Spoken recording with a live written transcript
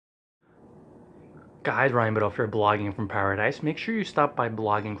Guys, Ryan Biddulph here, Blogging from Paradise. Make sure you stop by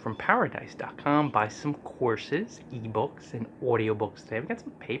bloggingfromparadise.com, buy some courses, ebooks, and audiobooks today. We've got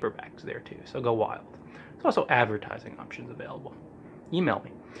some paperbacks there too, so go wild. There's also advertising options available. Email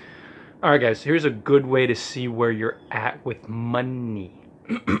me. Alright guys, here's a good way to see where you're at with money.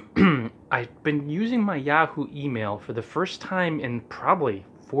 I've been using my Yahoo email for the first time in probably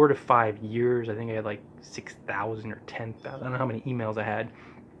 4 to 5 years. I think I had like 6,000 or 10,000. I don't know how many emails I had.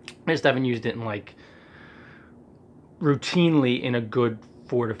 I just haven't used it in like routinely in a good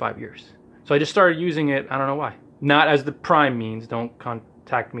 4 to 5 years. So I just started using it. I don't know why. Not as the prime means. Don't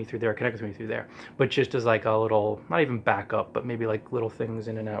contact me through there, connect with me through there. But just as like a little, not even backup, but maybe like little things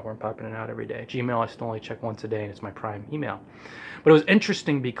in and out where I'm popping in and out every day. Gmail I still only check once a day and it's my prime email. But it was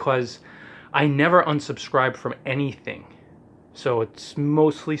interesting because I never unsubscribe from anything. So it's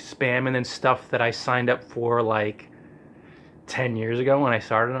mostly spam and then stuff that I signed up for like 10 years ago when I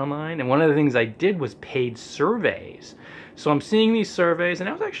started online. And one of the things I did was paid surveys. So I'm seeing these surveys and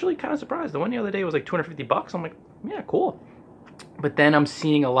I was actually kind of surprised. The one the other day was like 250 bucks. I'm like, yeah, cool. But then I'm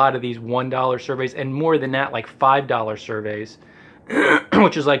seeing a lot of these $1 surveys and more than that, like $5 surveys,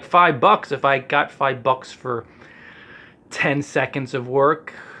 which is like $5 if I got $5 for 10 seconds of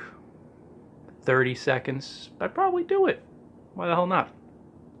work, 30 seconds, I'd probably do it. Why the hell not?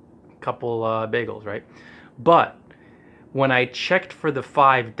 A couple bagels, right? But when I checked for the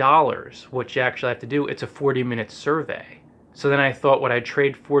 $5, which you actually have to do, it's a 40-minute survey. So then I thought, would I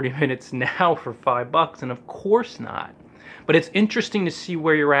trade 40 minutes now for $5? And of course not. But it's interesting to see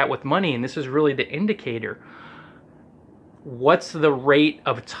where you're at with money, and this is really the indicator. What's the rate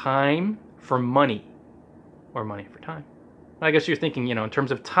of time for money? Or money for time? I guess you're thinking, in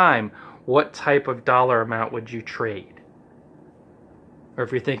terms of time, what type of dollar amount would you trade? Or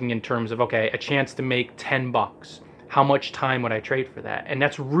if you're thinking in terms of, okay, a chance to make 10 bucks. How much time would I trade for that? And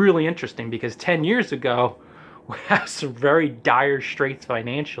that's really interesting because 10 years ago, we had some very dire straits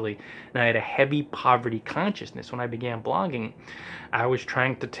financially, and I had a heavy poverty consciousness when I began blogging. I was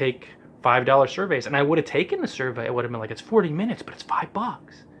trying to take $5 surveys, and I would have taken the survey. It would have been like, it's 40 minutes, but it's $5.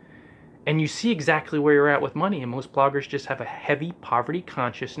 And you see exactly where you're at with money, and most bloggers just have a heavy poverty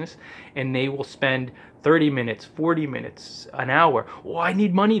consciousness, and they will spend 30 minutes, 40 minutes, an hour. Oh, I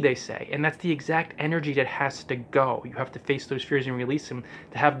need money, they say. And that's the exact energy that has to go. You have to face those fears and release them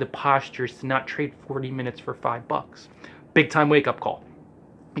to have the postures to not trade 40 minutes for $5. Big time wake-up call.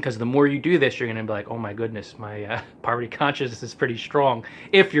 Because the more you do this, you're going to be like, oh my goodness, my poverty consciousness is pretty strong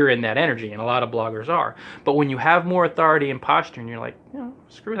if you're in that energy, and a lot of bloggers are. But when you have more authority and posture, and you're like,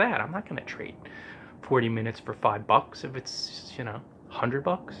 screw that, I'm not going to trade 40 minutes for $5 if it's,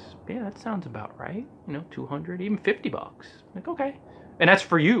 $100. Yeah, that sounds about right. 200, even $50. Like, okay. And that's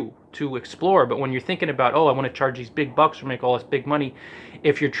for you to explore. But when you're thinking about, oh, I want to charge these big bucks or make all this big money,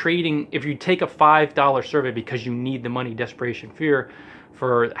 if you're trading, if you take a $5 survey because you need the money, desperation, fear,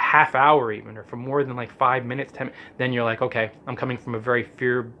 for a half hour even, or for more than like 5 minutes, 10 minutes, then you're like, okay, I'm coming from a very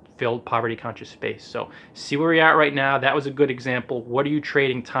fear-filled, poverty-conscious space. So see where you're at right now. That was a good example. What are you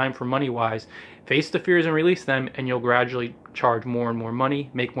trading time for money-wise? Face the fears and release them, and you'll gradually charge more and more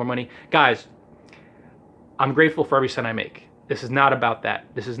money, make more money. Guys, I'm grateful for every cent I make. This is not about that.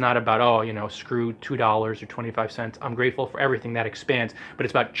 This is not about, oh, screw $2 or 25 cents. I'm grateful for everything that expands, but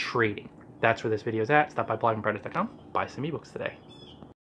it's about trading. That's where this video is at. Stop by bloggingparadise.com. Buy some ebooks today.